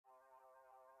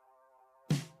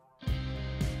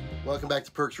Welcome back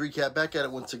to Perks Recap. Back at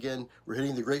it once again. We're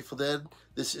hitting the Grateful Dead.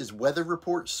 This is Weather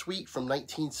Report Suite from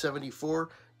 1974.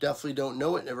 Definitely don't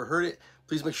know it, never heard it.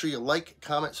 Please make sure you like,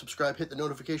 comment, subscribe, hit the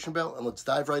notification bell, and let's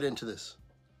dive right into this.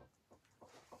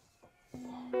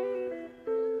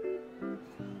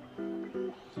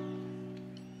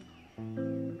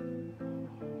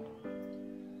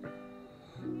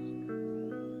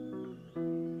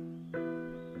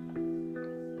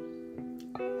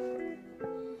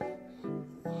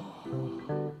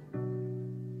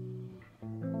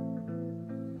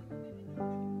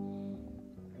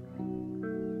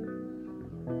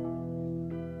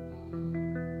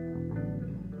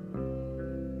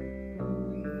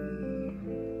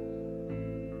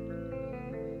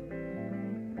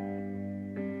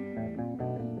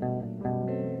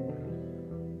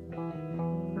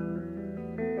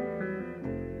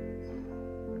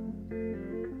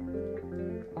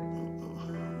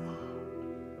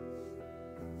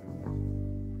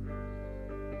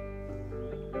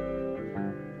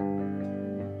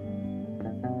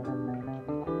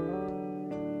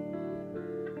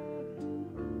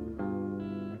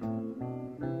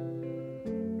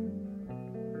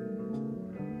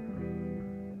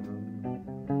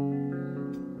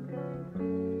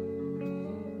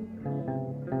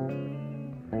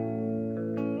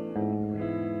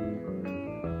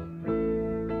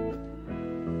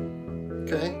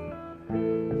 Okay.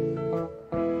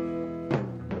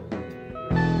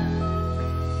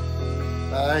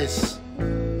 Nice.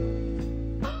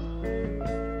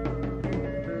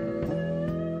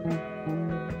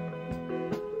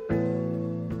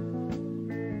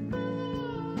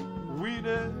 We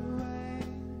know.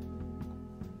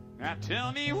 Now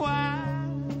tell me why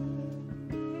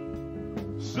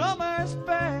summer's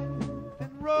bad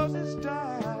and roses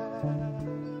die.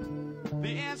 The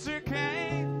answer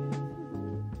came.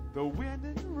 The wind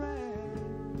and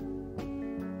rain.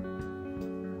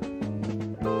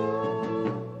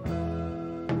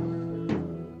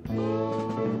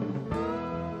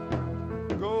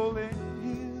 Golden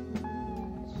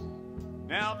hills,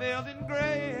 now veiled in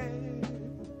gray,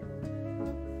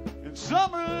 and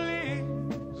summer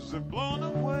leaves have blown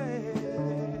away.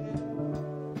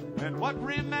 And what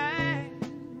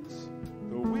remains?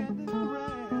 The wind and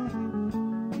rain.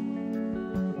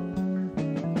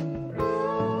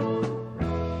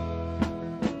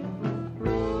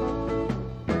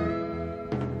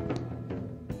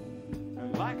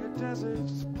 Desert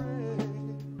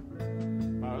spring,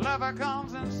 my lover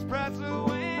comes and spreads her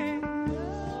wings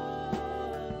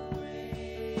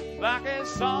like a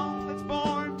song that's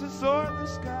born to soar the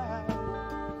sky,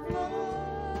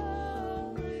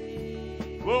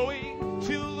 flowing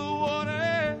till the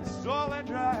waters all are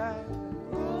dry.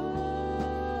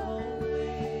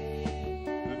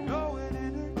 The knowing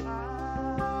in her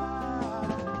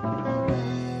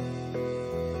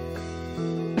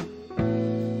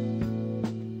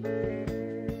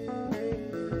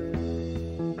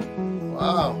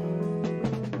Wow.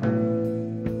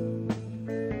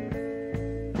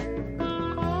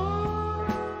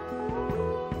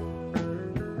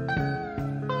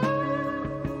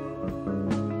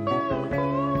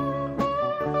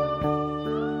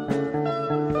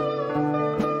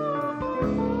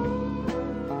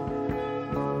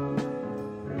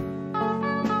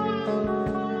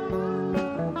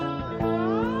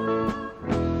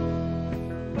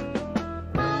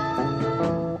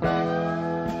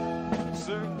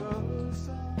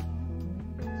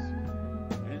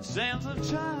 sands of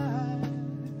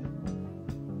time,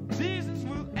 seasons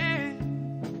will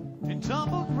end in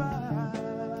tumble ride.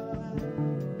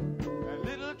 A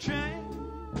little change,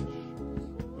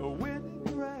 a wind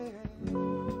and rain.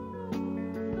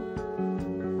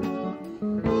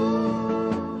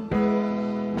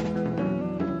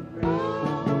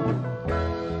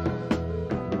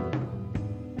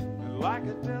 And like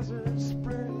a desert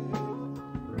spring,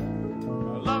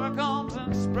 a lover comes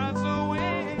and spreads her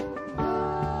wings.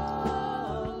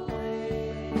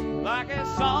 Like a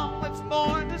song that's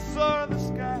born to soar the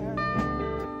sky,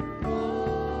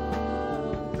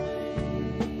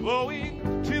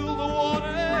 flowing till the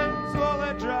waters all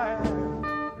are dry.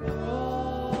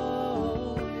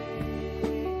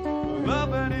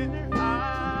 Loving in your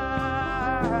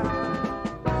eyes,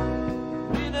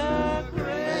 in a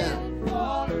great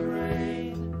falling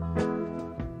rain,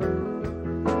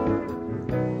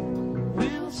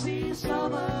 we'll see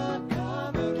summer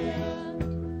come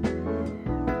again.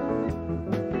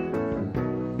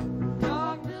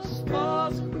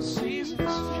 Seasons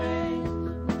change,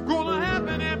 gonna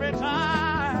happen every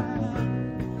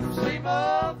time. Same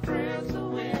old friends, the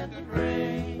wind and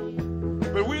rain,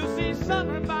 but we'll see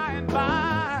summer by and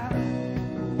by.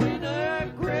 When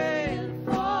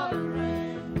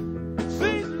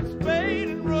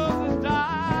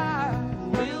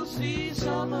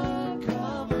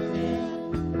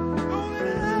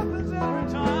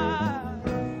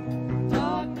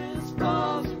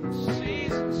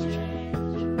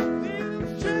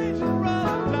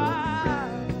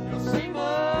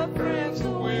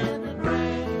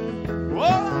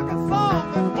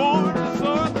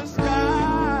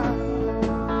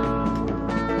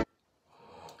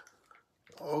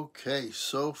Okay,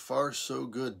 so far so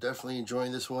good. Definitely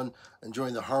enjoying this one.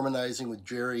 Enjoying the harmonizing with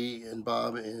Jerry and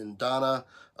Bob and Donna.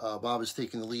 Bob is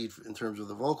taking the lead in terms of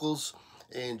the vocals,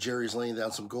 and Jerry's laying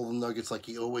down some golden nuggets like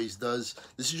he always does.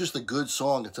 This is just a good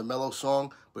song. It's a mellow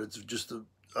song, but it's just a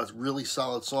really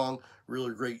solid song.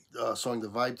 Really great song to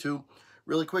vibe to.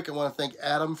 Really quick, I want to thank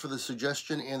Adam for the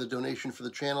suggestion and the donation for the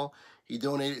channel. He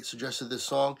suggested this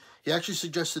song. He actually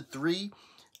suggested 3,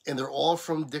 and they're all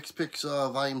from Dick's Picks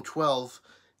Volume 12.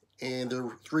 And there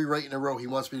are 3 right in a row. He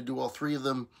wants me to do all 3 of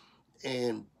them,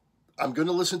 and I'm going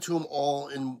to listen to them all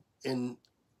in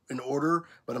order,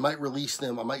 but I might release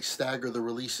them. I might stagger the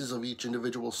releases of each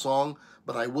individual song,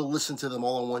 but I will listen to them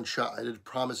all in one shot. I did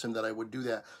promise him that I would do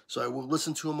that, so I will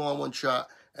listen to them all in one shot,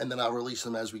 and then I'll release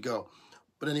them as we go.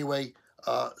 But anyway,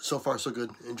 so far so good.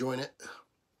 Enjoying it.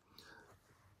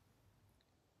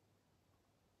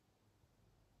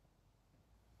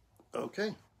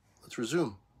 Okay, let's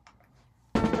resume.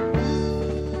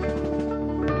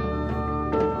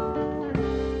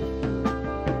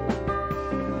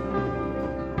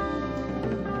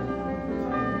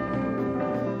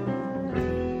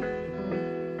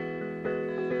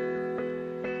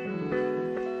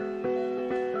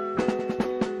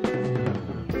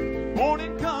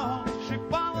 Morning comes, she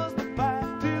follows the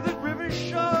path to the river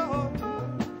shore.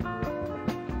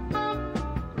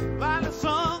 Like a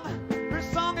song, her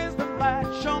song is the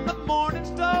flash on the morning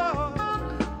star.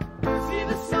 See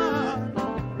the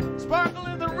sun sparkle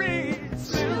in the reeds,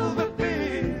 silver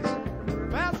bees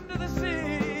passing to the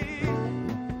sea.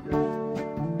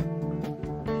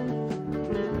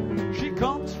 She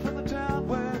comes from the town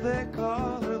where they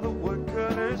call her the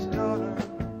woodcutter's daughter.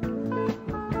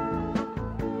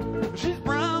 She's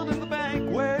brown in the bank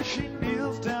where she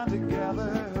kneels down to gather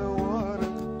her water.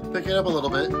 Pick it up a little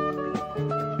bit.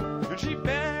 And she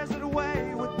bears it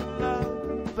away with the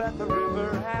love that the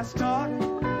river has taught.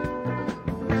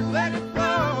 Let it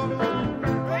flow,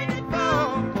 let it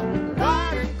flow,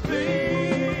 wide and clear.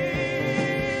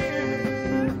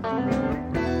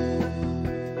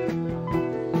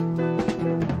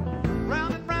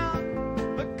 Round and round,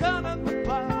 the gun and the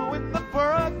plow in the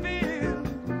furrow field.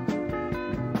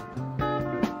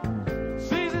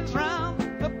 Seasons round,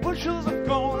 the bushels of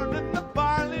corn and the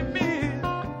barley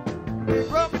meal.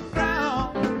 Broken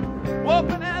ground,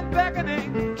 open and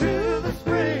beckoning to the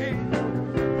spring,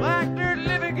 black dirt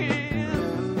living in.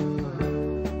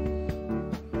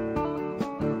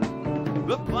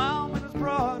 The plowman is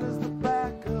broad as the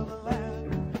back of the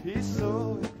land he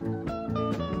sowed.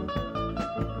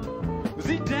 As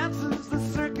he dances the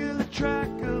circular track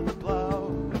of the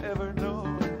plow, ever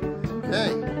known.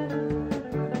 Okay.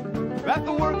 That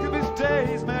the work of his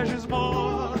days measures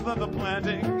more than the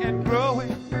planting and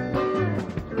growing.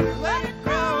 Let it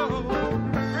grow,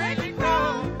 greatly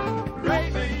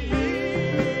yield.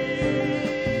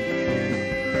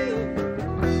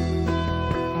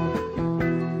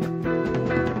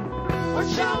 What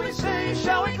shall we say?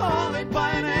 Shall we call it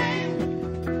by a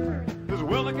name? As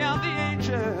we'll look out the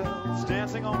angels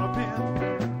dancing on a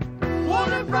pin.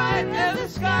 Water bright and the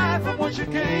sky from which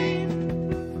it came.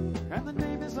 And the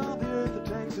name is on the earth that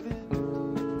takes it in.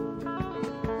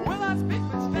 Will I speak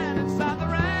but stand inside the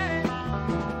rain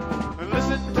and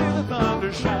listen to the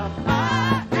thunder shout?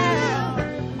 I am,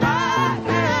 I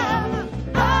am,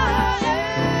 I am.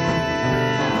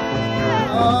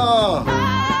 Oh. I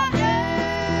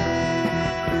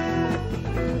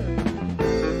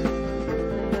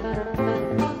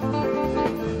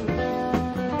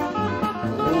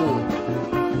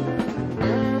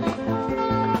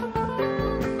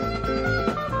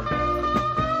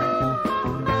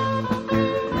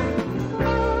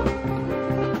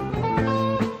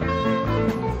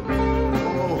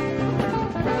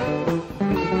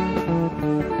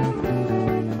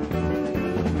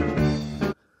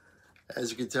As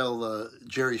you can tell,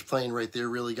 Jerry's playing right there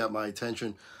really got my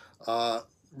attention.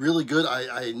 Really good.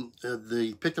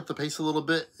 They picked up the pace a little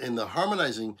bit, and the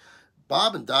harmonizing.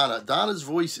 Bob and Donna. Donna's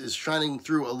voice is shining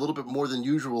through a little bit more than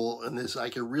usual in this. I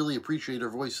can really appreciate her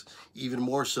voice even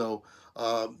more so.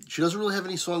 She doesn't really have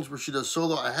any songs where she does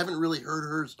solo. I haven't really heard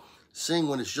her sing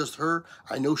when it's just her.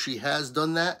 I know she has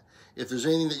done that. If there's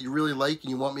anything that you really like and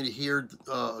you want me to hear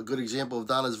a good example of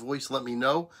Donna's voice, let me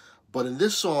know. But in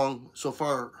this song, so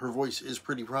far, her voice is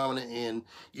pretty prominent, and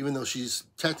even though she's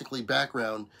technically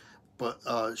background, but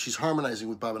she's harmonizing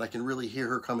with Bob, and I can really hear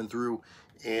her coming through,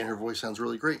 and her voice sounds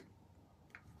really great.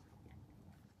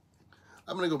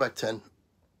 I'm going to go back 10.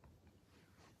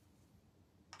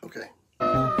 Okay.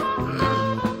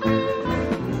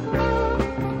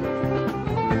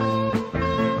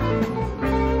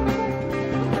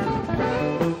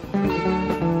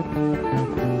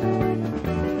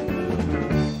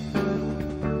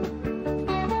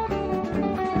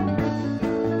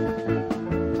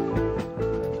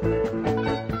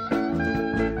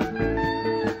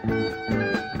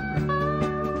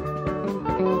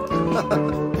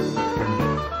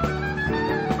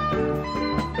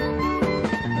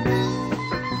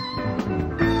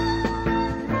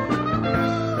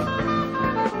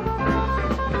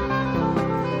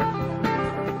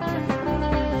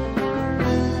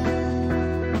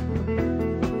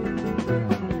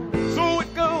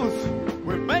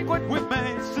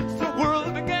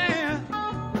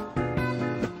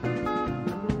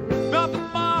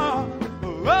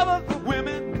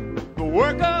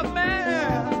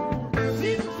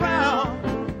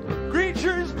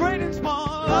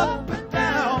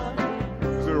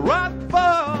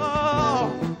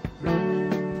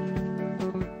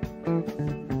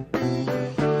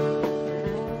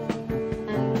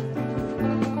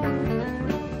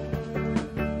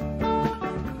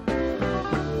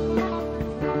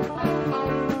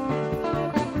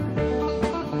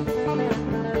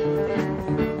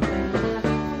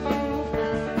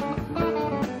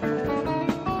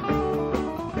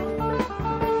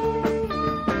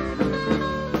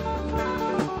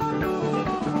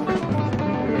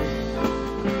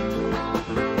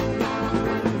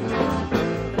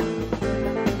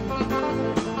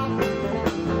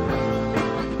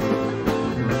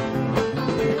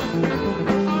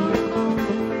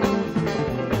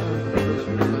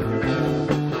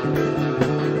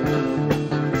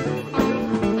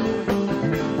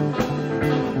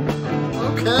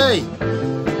 Okay.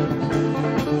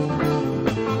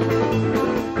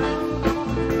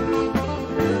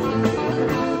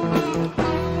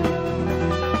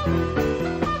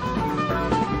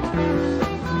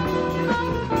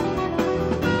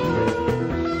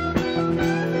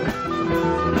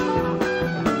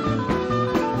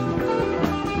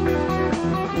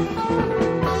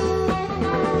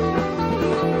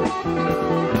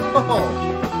 Oh.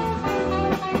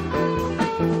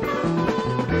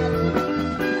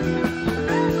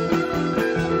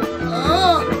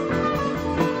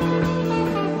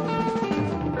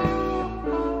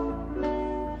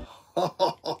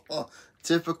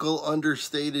 Typical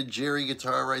understated Jerry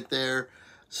guitar right there.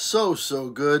 So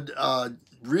good.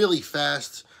 Really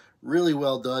fast, really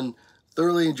well done.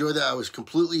 Thoroughly enjoyed that. I was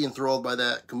completely enthralled by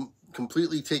that.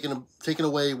 Completely taken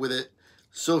away with it.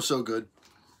 So good.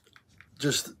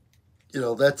 Just, you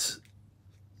know, that's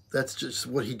just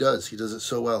what he does. He does it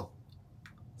so well.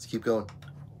 Let's keep going.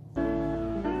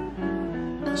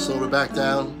 Slowed it back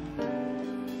down.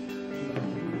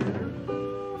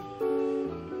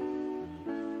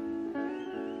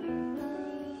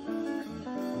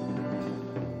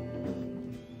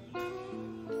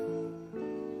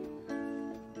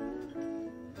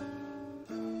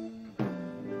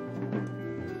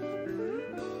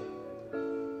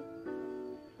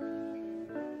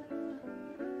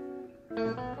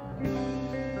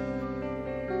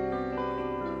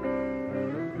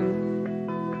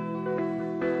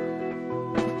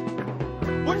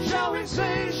 What shall we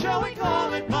say? Shall we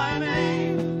call it by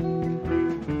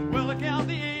name? We'll look out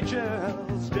the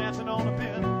angels dancing on a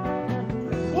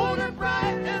pin. Water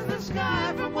bright as the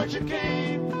sky from which it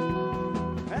came.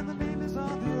 And the name is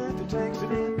on the earth that takes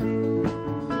it in.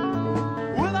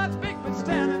 Will that speakman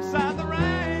stand inside the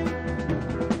rain?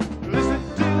 Listen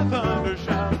to the thunder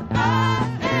shout.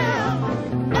 I am,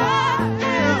 I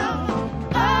am,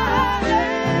 I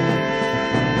am,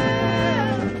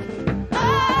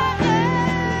 I am.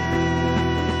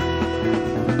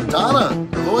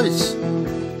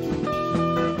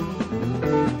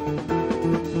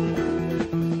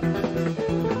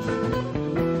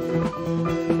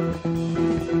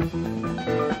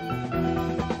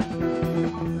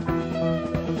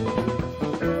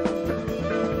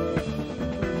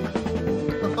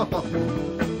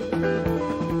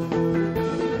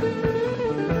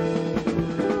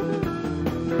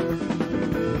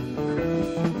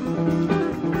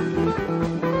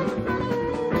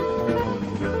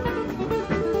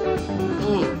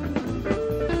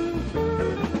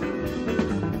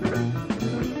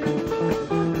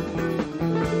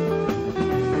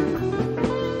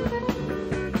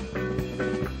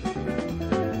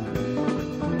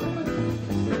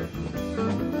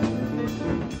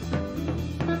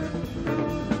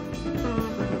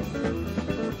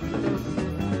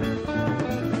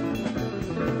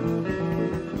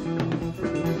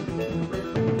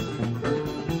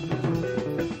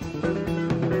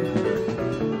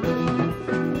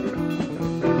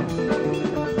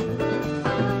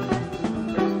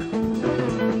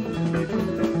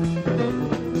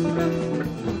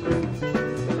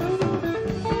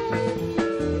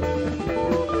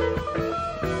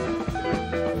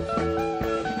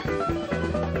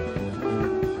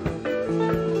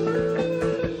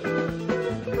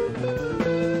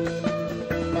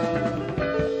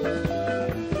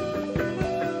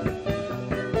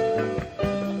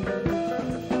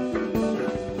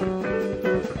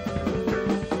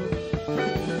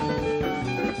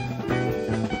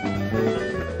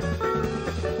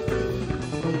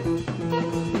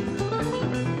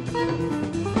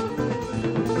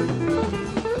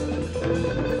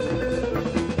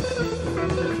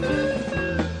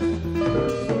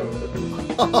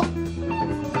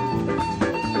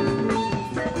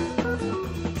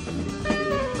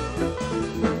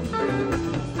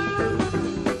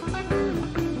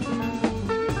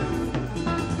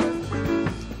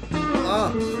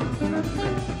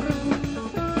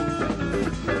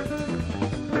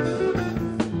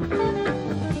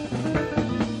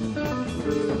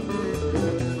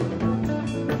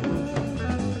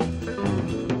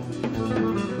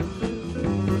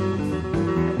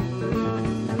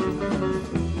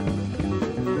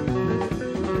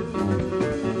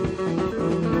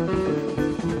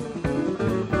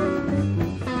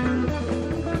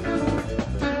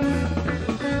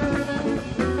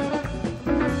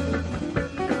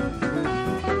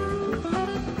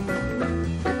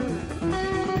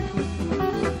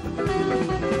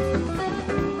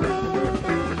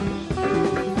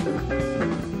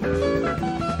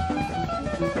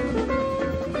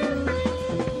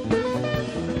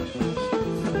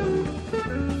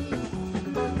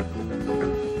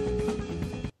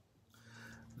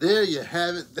 There you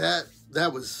have it.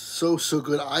 That was so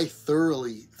good. I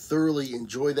thoroughly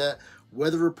enjoyed that.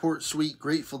 Weather Report Suite,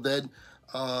 Grateful Dead.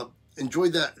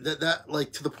 Enjoyed that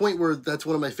like to the point where that's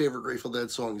one of my favorite Grateful Dead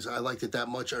songs. I liked it that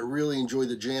much. I really enjoyed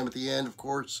the jam at the end, of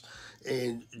course,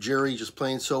 and Jerry just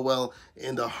playing so well,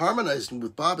 and harmonizing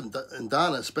with Bob and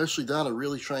Donna, especially Donna,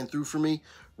 really shine through for me.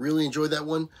 Really enjoyed that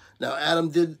one. Now Adam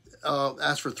did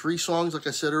ask for 3 songs, like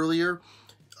I said earlier.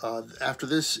 After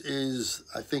this is,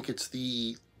 I think it's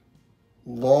the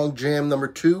Long Jam number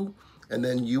 2, and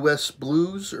then US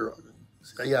Blues, or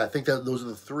yeah, I think that those are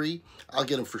the 3. I'll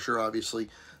get them for sure, obviously,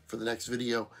 for the next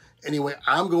video. Anyway,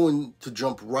 I'm going to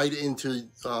jump right into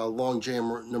Long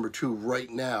Jam number 2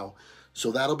 right now.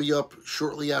 So that'll be up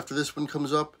shortly after this one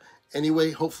comes up.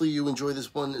 Anyway, hopefully you enjoy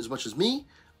this one as much as me.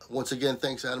 Once again,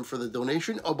 thanks, Adam, for the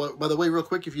donation. Oh, by the way, real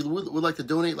quick, if you would like to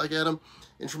donate like Adam,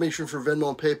 information for Venmo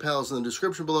and PayPal is in the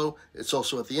description below. It's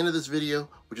also at the end of this video,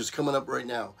 which is coming up right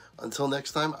now. Until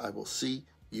next time, I will see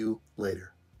you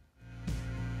later.